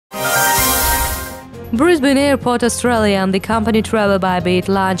Brisbane Airport Australia and the company TravelbyBit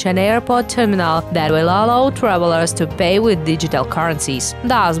launch an airport terminal that will allow travelers to pay with digital currencies.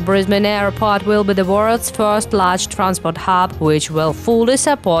 Thus, Brisbane Airport will be the world's first large transport hub which will fully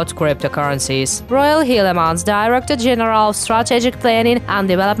support cryptocurrencies. Roel Hellemons, Director General of Strategic Planning and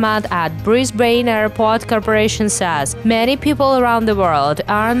Development at Brisbane Airport Corporation, says many people around the world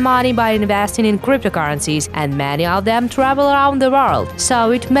earn money by investing in cryptocurrencies, and many of them travel around the world,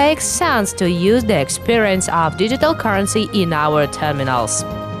 so it makes sense to use the experience of digital currency in our terminals.